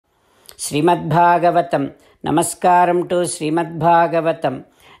Srimad-Bhagavatam. Namaskaram to Srimad-Bhagavatam.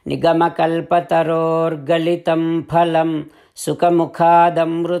 Nigamakalpatarorgalitam phalam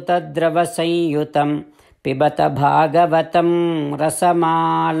sukamukhadamrutadravasayyutam pibata bhagavatam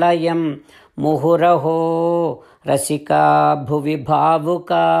rasamalayam muhuraho rasika bhuvi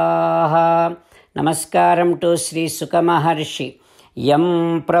bhavukaha. Namaskaram to Sri Suka Maharshi.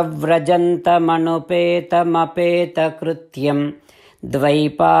 Yam pravrajantamanupeta krutyam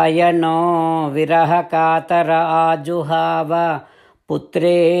dvaipayano virahakatara ajuhava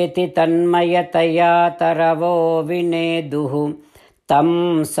putreti tanmayataya taravo vineduhu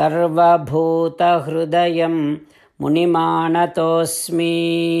tam sarvabhuta hrudayam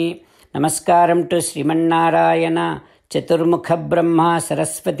munimanatosmi. Namaskaram to Srimannarayana, Chaturmukha Brahma,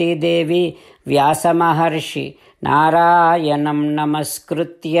 Saraswati Devi, Vyasa Maharshi. Narayanam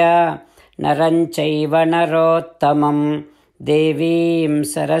namaskritya naranchaiva narottamam devim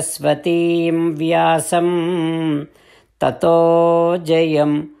saraswatim vyasam tato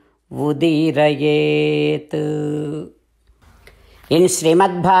jayam udirayet. In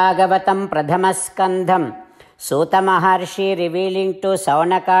Srimad Bhagavatam Pradhamaskandham, Suta Maharshi revealing to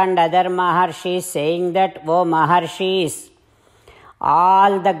Saunaka and other Maharshis saying that, O Maharshis,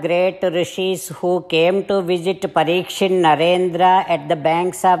 all the great rishis who came to visit Parikshit Narendra at the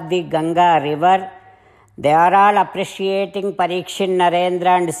banks of the Ganga river, they are all appreciating Parikshit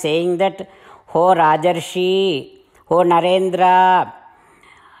Narendra and saying that, O Rajarshi, O Narendra,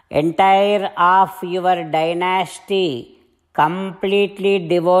 entire of your dynasty completely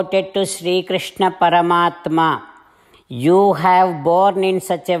devoted to Sri Krishna Paramatma. You have born in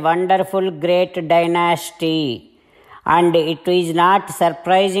such a wonderful great dynasty. And it is not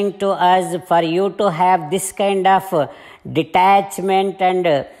surprising to us for you to have this kind of detachment and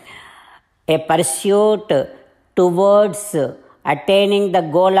a pursuit towards attaining the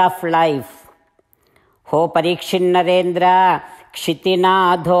goal of life. Ho Parikshit Narendra,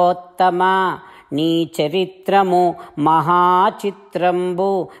 Kshitinadhottama, Ni Charitramu,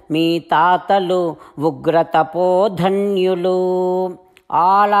 Mahachitrambu, Mi Tatalu, Vugratapodhanyulu.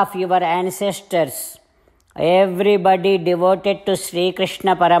 All of your ancestors, everybody devoted to Sri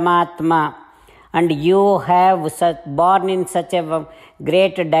Krishna Paramatma, and you have born in such a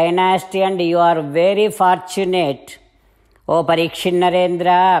great dynasty and you are very fortunate. O Parikshit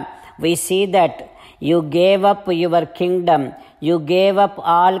Narendra, we see that you gave up your kingdom, you gave up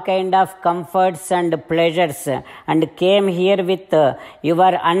all kind of comforts and pleasures and came here with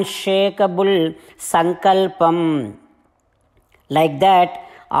your unshakable sankalpam. Like that,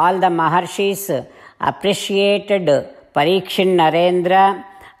 all the Maharshis appreciated Parikshit Narendra,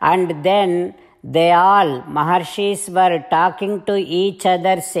 and then they all Maharshis were talking to each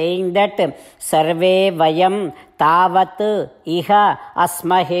other saying that Sarve Vayam Tavat Iha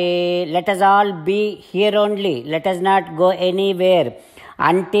Asmahe. Let us all be here only. Let us not go anywhere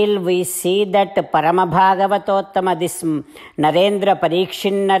until we see that Paramabhagavatottama, this Narendra,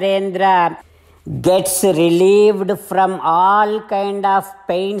 Parikshit Narendra, gets relieved from all kind of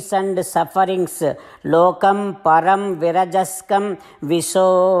pains and sufferings. Lokam param virajaskam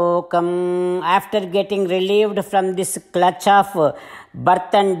visokam. After getting relieved from this clutch of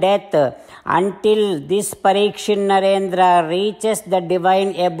birth and death, until this Parikshit Narendra reaches the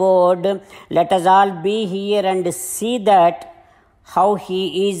divine abode, let us all be here and see that how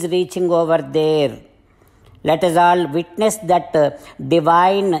he is reaching over there. Let us all witness that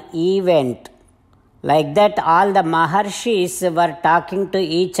divine event. Like that, all the Maharshis were talking to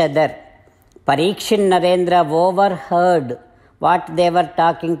each other. Parikshit Narendra overheard what they were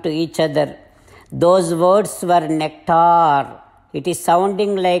talking to each other. Those words were nectar. It is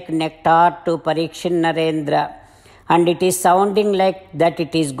sounding like nectar to Parikshit Narendra. And it is sounding like that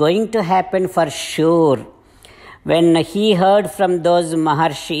it is going to happen for sure. When he heard from those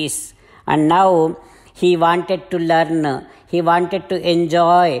Maharshis, and now he wanted to learn, he wanted to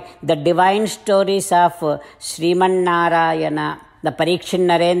enjoy the divine stories of Sriman Narayana. The Parikshit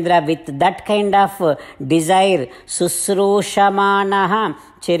Narendra, with that kind of desire, Susrushamanaha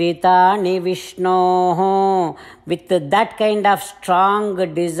Chiritani Vishnoho, with that kind of strong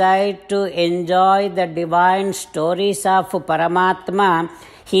desire to enjoy the divine stories of Paramatma,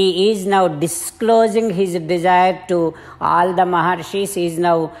 he is now disclosing his desire to all the Maharshis. He is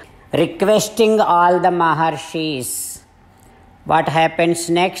now requesting all the Maharshis. What happens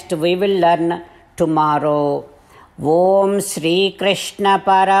next, we will learn tomorrow. Om Sri Krishna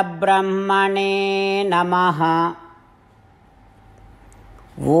Parabrahmane Namaha.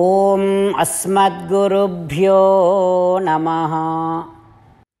 Om Asmadgurubhyo Namaha.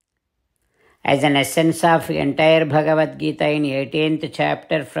 as an essence of entire Bhagavad Gita in 18th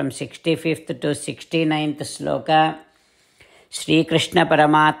chapter from 65th to 69th sloka, Sri Krishna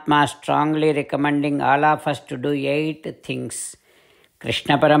Paramatma strongly recommending all of us to do 8 things.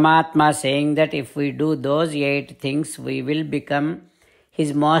 Krishna Paramatma saying that if we do those 8 things, we will become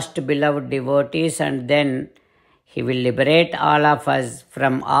his most beloved devotees, and then he will liberate all of us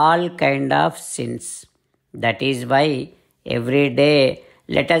from all kind of sins. That is why every day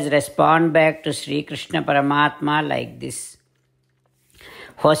let us respond back to Sri Krishna Paramatma like this.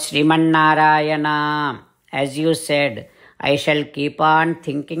 O Sriman Narayana, as you said, I shall keep on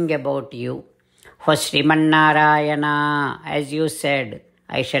thinking about you. O Sriman Narayana, as you said,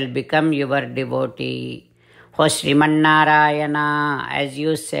 I shall become your devotee. O Sriman Narayana, as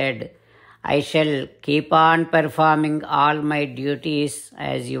you said, I shall keep on performing all my duties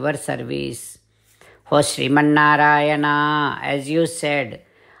as your service. O Sriman Narayana, as you said,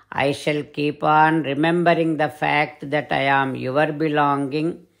 I shall keep on remembering the fact that I am your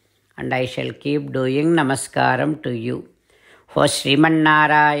belonging, and I shall keep doing namaskaram to you. O Sriman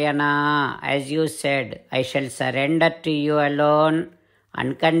Narayana, as you said, I shall surrender to you alone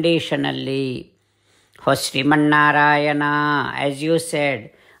unconditionally. O Sriman Narayana, as you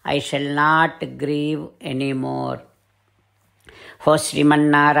said, I shall not grieve anymore. O Sriman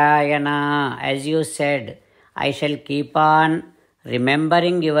Narayana, as you said, I shall keep on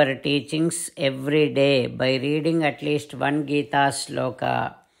remembering your teachings every day by reading at least one Gita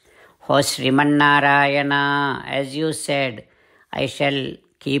sloka. O Sriman Narayana, as you said, I shall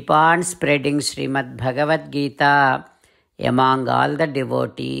keep on spreading Srimad Bhagavad Gita among all the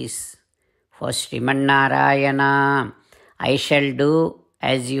devotees. O Sriman Narayana, I shall do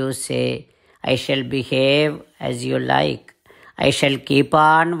as you say. I shall behave as you like. I shall keep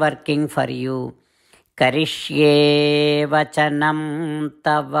on working for you. Karishye vachanam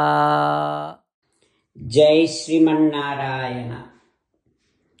tava. Jai Sriman Narayana.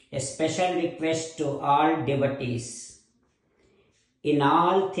 A special request to all devotees. In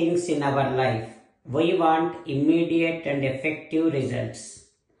all things in our life, we want immediate and effective results.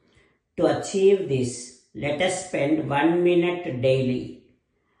 To achieve this, let us spend 1 minute daily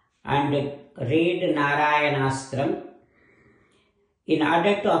and read Narayanastram. In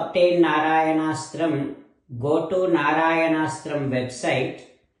order to obtain Narayanastram, go to Narayanastram website,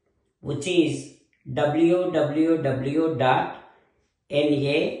 which is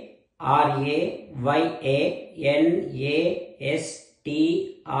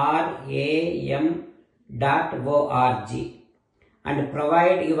and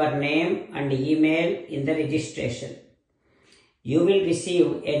provide your name and email in the registration. You will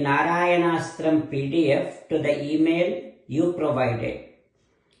receive a Narayanastram PDF to the email you provided.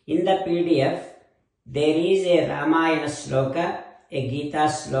 In the PDF, there is a Ramayana sloka, a Gita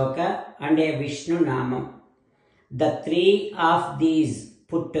sloka, and a Vishnu Namam. The 3 of these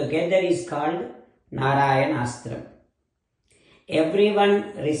put together is called Narayanastram.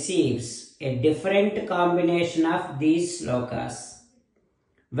 Everyone receives a different combination of these slokas.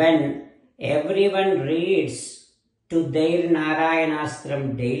 When everyone reads to their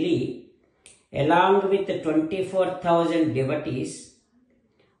Narayanastram daily, along with 24,000 devotees,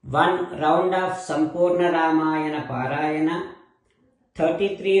 1 round of Sampurna Ramayana Parayana,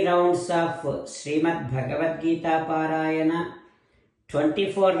 33 rounds of Srimad Bhagavad Gita Parayana,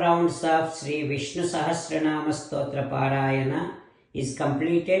 24 rounds of Sri Vishnu Sahasranama Stotra Parayana is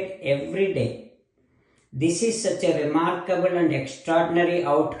completed every day. This is such a remarkable and extraordinary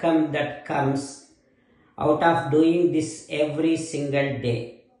outcome that comes out of doing this every single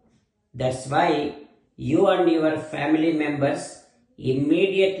day. That's why you and your family members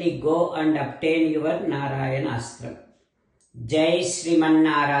immediately go and obtain your Narayanastram. Jai Sriman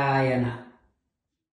Narayana.